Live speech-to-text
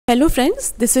Hello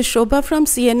friends, this is Shobha from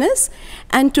CNS,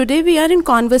 and today we are in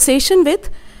conversation with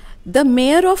the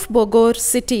Mayor of Bogor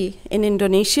city in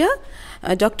Indonesia,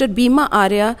 Dr. Bima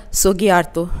Arya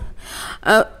Sugiarto.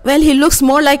 Well, he looks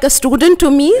more like a student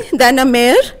to me than a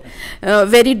mayor,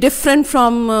 very different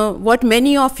from what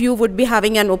many of you would be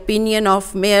having an opinion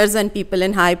of mayors and people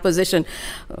in high position.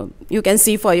 You can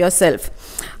see for yourself.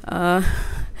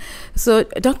 So,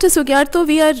 Dr. Sugiarto,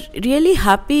 we are really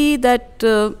happy that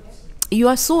you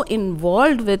are so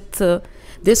involved with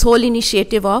this whole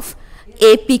initiative of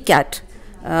APCAT.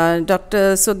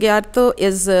 Dr. Sugiarto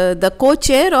is the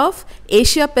co-chair of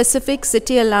Asia Pacific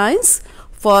City Alliance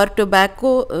for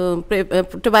Tobacco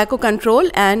Control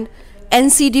and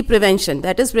NCD prevention,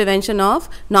 that is prevention of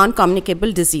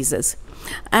non-communicable diseases.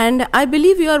 And I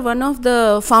believe you are one of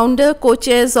the founder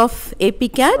co-chairs of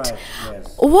APCAT. Right,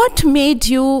 yes. What made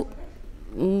you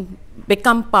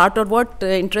become part, or what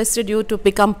interested you to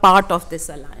become part of this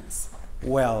alliance?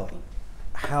 Well,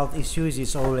 health issues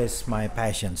is always my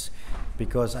passions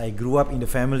because I grew up in the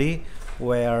family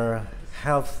where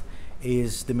health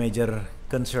is the major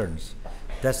concerns.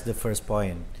 That's the first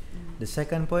point. The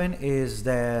second point is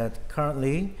that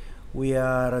currently we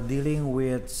are dealing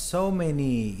with so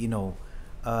many,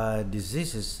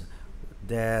 diseases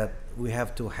that we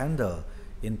have to handle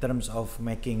in terms of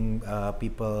making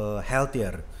people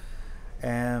healthier.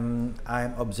 And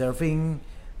I'm observing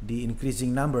the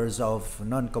increasing numbers of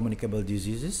non-communicable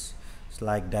diseases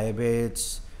like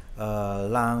diabetes,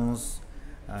 lungs,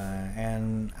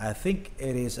 and I think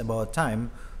it is about time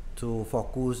to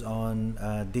focus on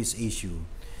this issue.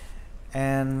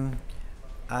 And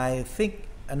I think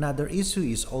another issue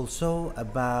is also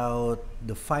about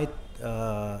the fight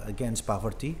against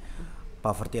poverty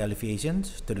alleviation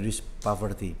to reduce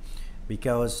poverty,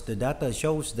 because the data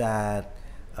shows that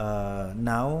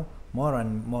now more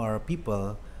and more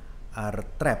people are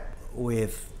trapped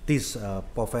with these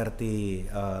poverty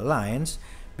lines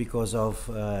because of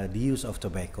the use of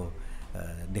tobacco,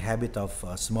 the habit of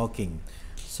smoking.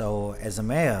 So as a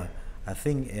mayor, I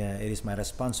think it is my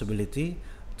responsibility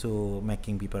to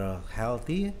making people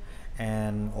healthy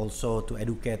and also to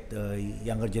educate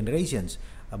younger generations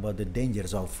about the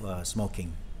dangers of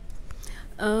smoking.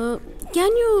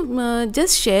 Can you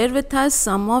just share with us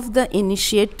some of the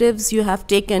initiatives you have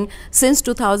taken since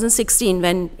 2016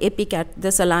 when APCAT,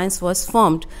 this alliance, was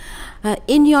formed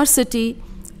in your city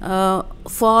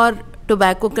for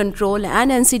tobacco control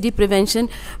and NCD prevention,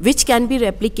 which can be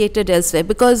replicated elsewhere?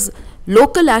 Because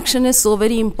local action is so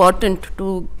very important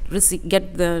to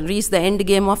reach the end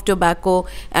game of tobacco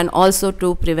and also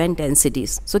to prevent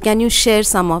NCDs. So can you share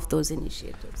some of those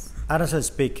initiatives? Honestly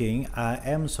speaking, I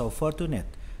am so fortunate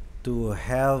to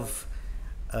have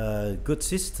a good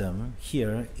system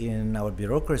here in our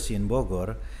bureaucracy in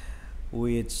Bogor,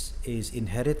 which is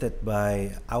inherited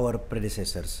by our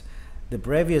predecessors. The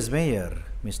previous mayor,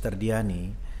 Mr.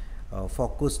 Diani,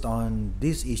 focused on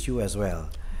this issue as well.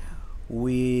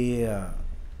 We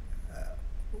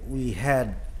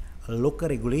had local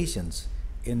regulations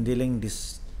in dealing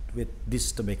with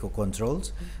these tobacco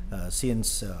controls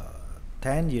since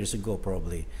 10 years ago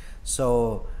probably.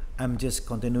 So I'm just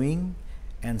continuing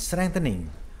and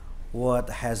strengthening what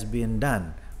has been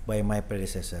done by my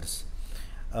predecessors.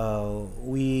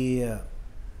 We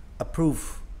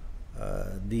approve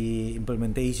the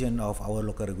implementation of our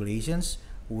local regulations,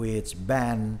 which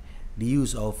ban the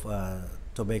use of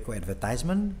tobacco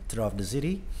advertisement throughout the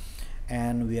city,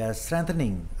 and we are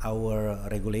strengthening our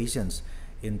regulations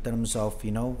in terms of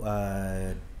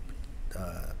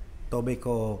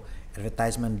tobacco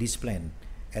advertisement display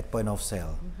at point of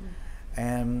sale.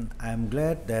 And I'm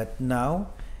glad that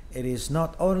now it is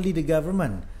not only the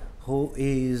government who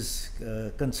is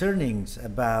concerning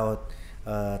about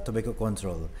tobacco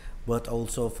control, but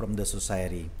also from the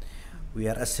society. We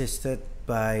are assisted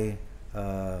by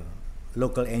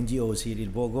local NGOs here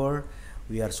in Bogor.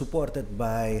 We are supported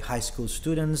by high school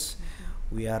students.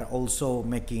 We are also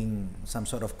making some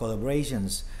sort of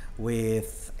collaborations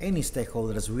with any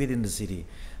stakeholders within the city.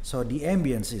 So the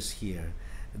ambience is here,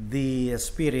 the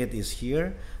spirit is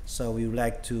here. So we would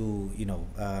like to,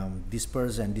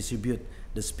 disperse and distribute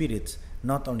the spirits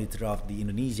not only throughout the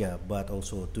Indonesia but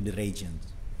also to the regions.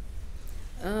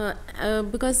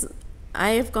 Because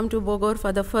I have come to Bogor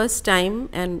for the first time,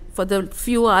 and for the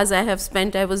few hours I have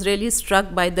spent, I was really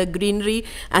struck by the greenery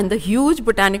and the huge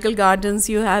botanical gardens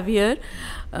you have here.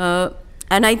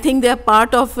 And I think they are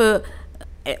part of,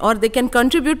 or they can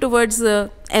contribute towards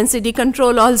NCD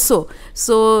control also.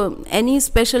 So any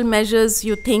special measures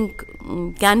you think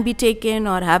can be taken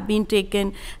or have been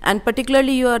taken, and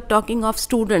particularly you are talking of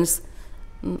students.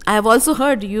 I have also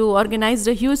heard you organized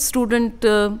a huge student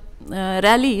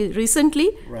rally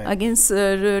recently against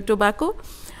tobacco.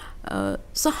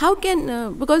 So how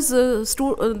can, because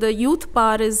the youth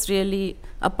power is really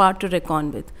a part to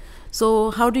reckon with.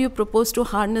 So how do you propose to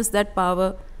harness that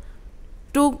power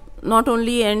to not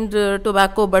only end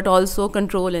tobacco but also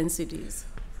control NCDs?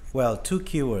 Well, two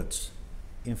keywords,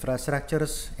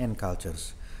 infrastructures and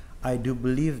cultures. I do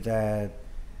believe that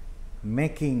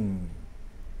making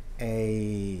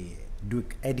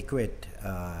adequate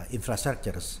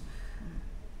infrastructures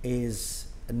is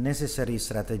a necessary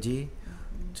strategy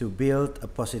to build a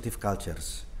positive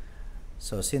cultures.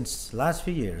 So since last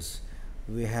few years,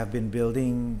 we have been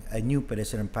building a new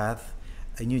pedestrian path,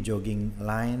 a new jogging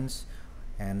lines,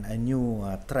 and a new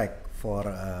track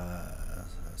for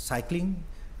cycling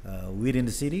within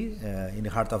the city, in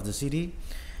the heart of the city.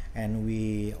 And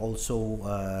we also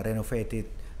renovated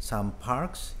some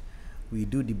parks. We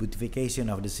do the beautification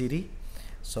of the city,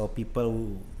 so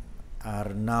people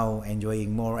are now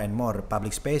enjoying more and more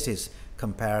public spaces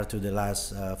compared to the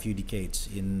last few decades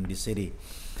in the city.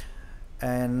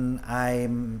 And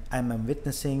I'm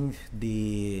witnessing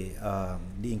the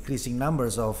increasing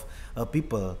numbers of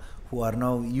people who are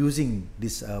now using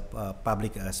these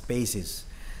public spaces.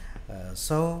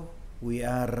 So we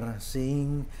are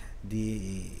seeing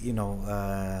the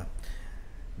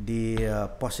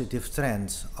positive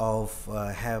trends of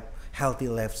healthy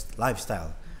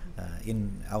lifestyle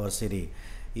in our city.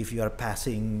 If you are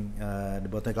passing the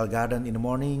botanical garden in the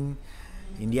morning,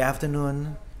 in the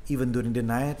afternoon, even during the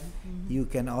night, you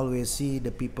can always see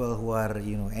the people who are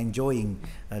enjoying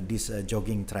this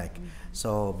jogging track.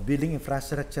 So building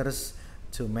infrastructures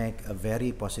to make a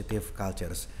very positive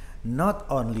cultures, not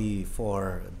only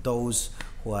for those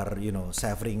who are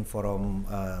suffering from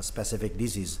specific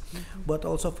disease, but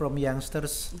also from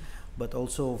youngsters, but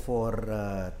also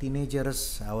for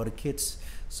teenagers, our kids,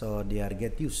 so they are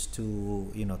get used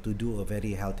to to do a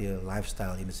very healthy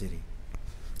lifestyle in the city.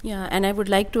 Yeah, and I would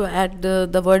like to add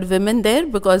the word women there,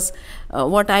 because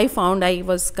what I found, I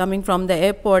was coming from the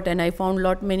airport and I found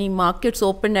many markets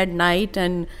open at night,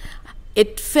 and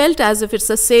it felt as if it's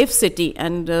a safe city,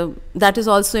 and that is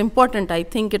also important. I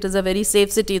think it is a very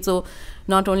safe city, so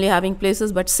not only having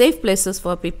places but safe places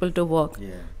for people to walk,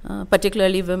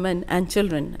 particularly women and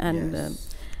children, and yes.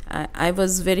 I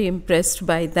was very impressed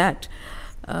by that.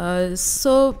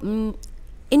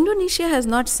 Indonesia has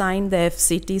not signed the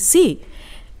FCTC,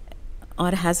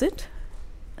 or has it?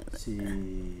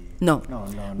 No.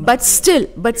 But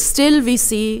still we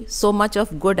see so much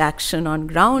of good action on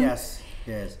ground.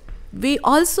 Yes. We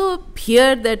also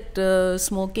hear that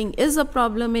smoking is a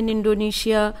problem in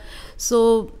Indonesia,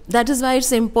 so that is why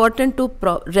it's important to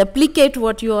replicate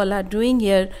what you all are doing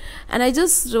here. And I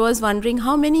just was wondering,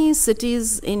 how many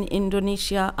cities in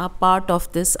Indonesia are part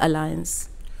of this alliance?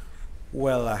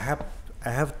 Well, I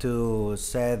have to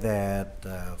say that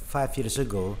 5 years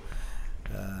ago,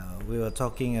 we were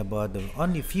talking about the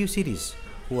only few cities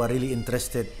who are really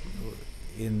interested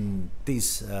in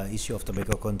this issue of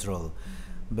tobacco control.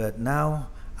 But now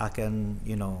I can,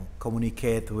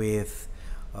 communicate with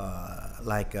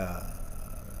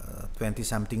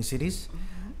 20-something cities.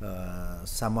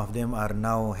 Some of them are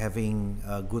now having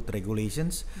good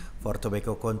regulations for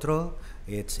tobacco control.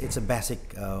 It's a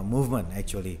basic movement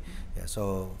actually. Yeah,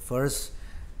 so first,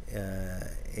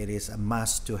 it is a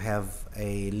must to have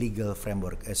a legal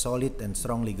framework, a solid and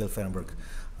strong legal framework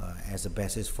as a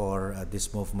basis for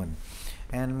this movement.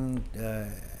 And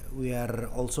we are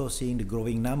also seeing the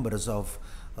growing numbers of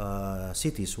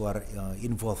cities who are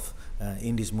involved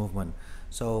in this movement.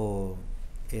 So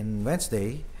in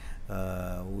Wednesday,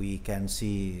 we can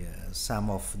see some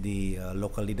of the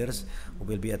local leaders who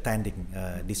will be attending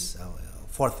this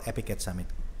 4th APCAT Summit.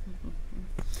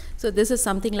 So this is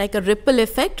something like a ripple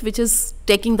effect, which is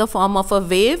taking the form of a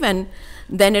wave, and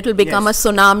then it will become a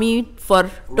tsunami for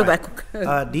tobacco.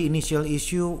 The initial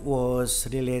issue was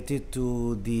related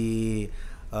to the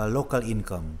local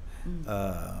income.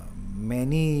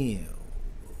 Many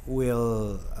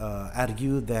will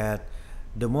argue that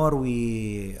the more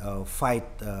we fight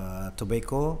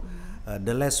tobacco,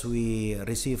 the less we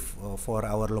receive for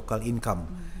our local income,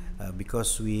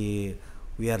 because we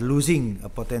are losing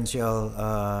potential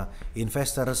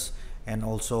investors and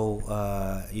also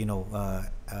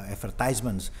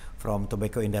advertisements from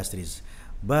tobacco industries.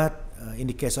 But in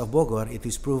the case of Bogor, it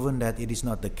is proven that it is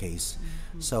not the case.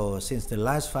 So since the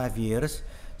last 5 years,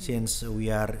 since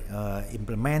we are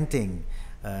implementing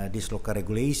these local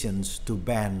regulations to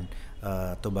ban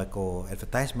tobacco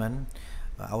advertisement,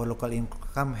 our local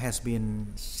income has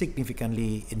been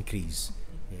significantly increased.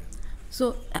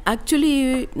 So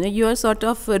actually you are sort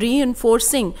of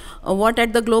reinforcing what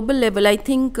at the global level, I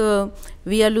think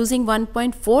we are losing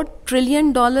 $1.4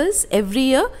 trillion every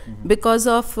year because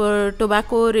of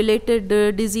tobacco related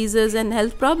diseases and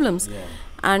health problems. Yeah.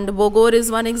 And Bogor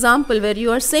is one example where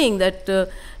you are saying that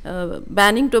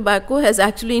banning tobacco has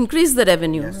actually increased the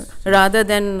revenue. Yes. Rather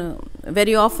than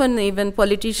very often even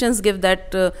politicians give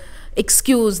that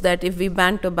excuse that if we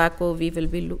ban tobacco we will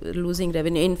be losing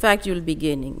revenue. In fact, you will be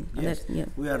gaining. Yes. Yeah.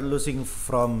 We are losing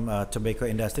from tobacco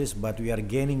industries, but we are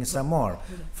gaining some more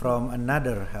from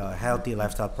another healthy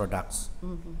lifestyle products.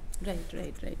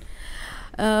 Right.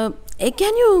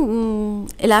 Can you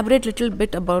elaborate a little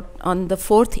bit on the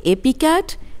fourth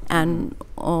APCAT and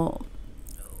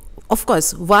of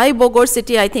course why Bogor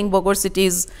City? I think Bogor City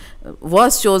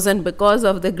was chosen because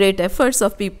of the great efforts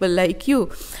of people like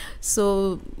you.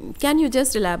 So can you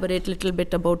just elaborate a little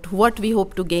bit about what we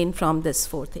hope to gain from this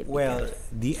fourth APCAT? Well,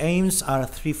 the aims are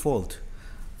threefold.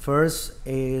 First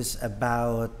is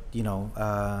about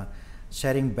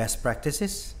sharing best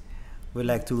practices. We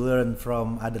like to learn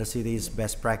from other cities'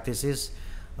 best practices,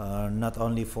 not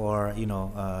only for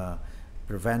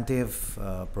preventive,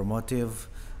 promotive,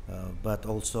 but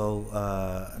also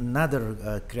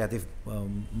another creative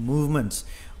movements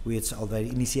which are already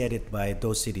initiated by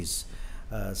those cities.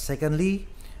 Secondly,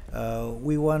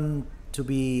 we want to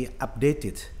be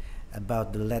updated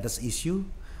about the latest issue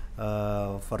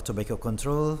for tobacco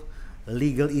control,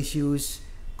 legal issues,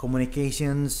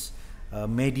 communications,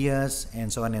 medias,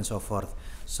 and so on and so forth.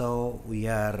 So we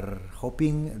are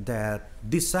hoping that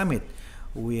this summit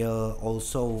will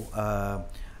also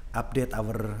update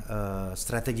our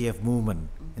strategy of movement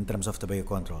in terms of tobacco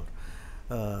control.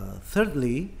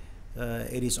 Thirdly,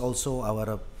 it is also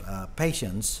our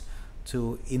passions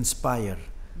to inspire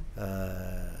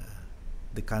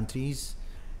the countries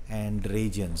and the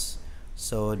regions,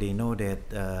 so they know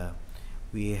that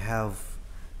we have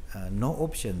no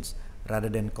options rather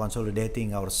than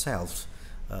consolidating ourselves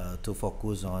to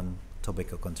focus on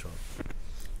tobacco control.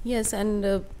 Yes,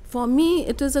 and for me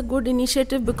it is a good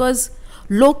initiative because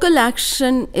local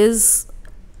action is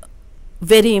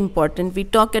very important. We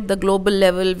talk at the global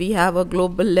level, we have a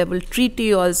global level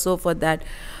treaty also for that,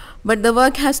 but the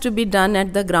work has to be done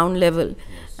at the ground level. Yes.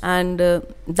 And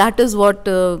that is what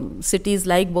cities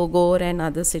like Bogor and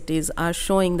other cities are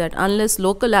showing, that unless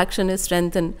local action is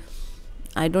strengthened,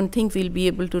 I don't think we'll be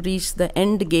able to reach the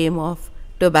end game of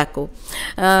tobacco.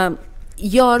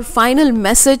 Your final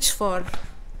message for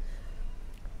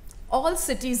all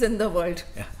cities in the world?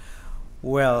 Yeah.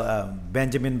 Well,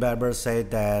 Benjamin Barber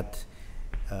said that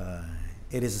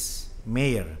it is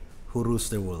mayor who rules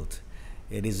the world.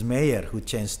 It is mayor who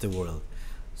changed the world.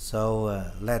 So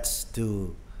let's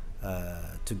do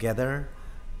together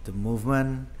the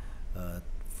movement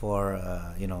for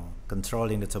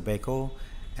controlling the tobacco.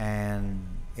 And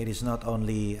it is not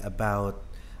only about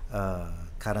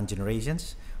current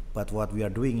generations, but what we are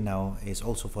doing now is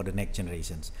also for the next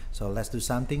generations. So let's do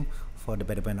something for the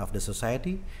betterment of the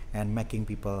society and making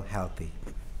people healthy.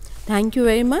 Thank you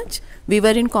very much. We were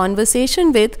in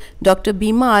conversation with Dr.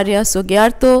 Bima Arya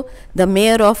Sugiarto, the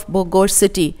mayor of Bogor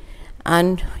City,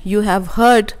 and you have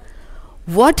heard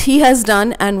what he has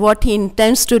done and what he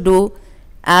intends to do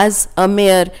as a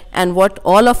mayor, and what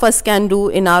all of us can do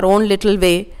in our own little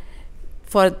way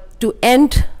to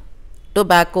end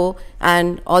tobacco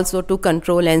and also to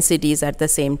control NCDs at the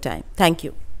same time. Thank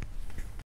you.